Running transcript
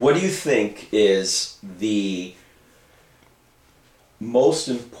what do you think is the most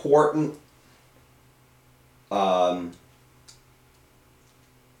important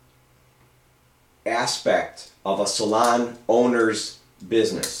aspect of a salon owner's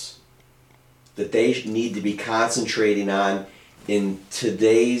business that they need to be concentrating on in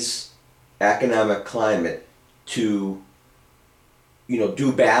today's economic climate to,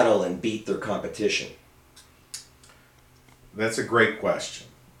 do battle and beat their competition? That's a great question,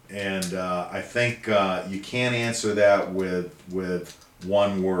 and I think you can't answer that with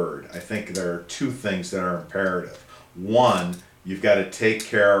one word. I think there are two things that are imperative. One, you've got to take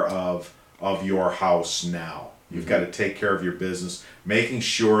care of your house now. You've got to take care of your business, making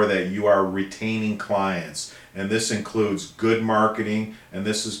sure that you are retaining clients, and this includes good marketing, and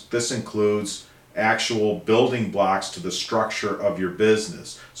this includes actual building blocks to the structure of your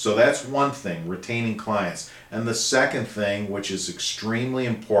business. So that's one thing, retaining clients. And the second thing, which is extremely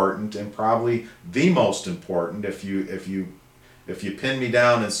important and probably the most important, if you pinned me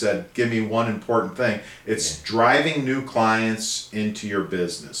down and said, give me one important thing, it's driving new clients into your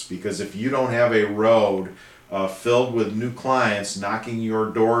business. Because if you don't have a road filled with new clients knocking your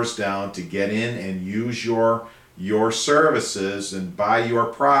doors down to get in and use your services and buy your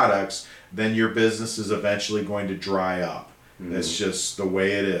products, then your business is eventually going to dry up. It's just the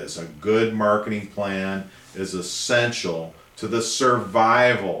way it is. A good marketing plan is essential to the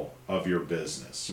survival of your business.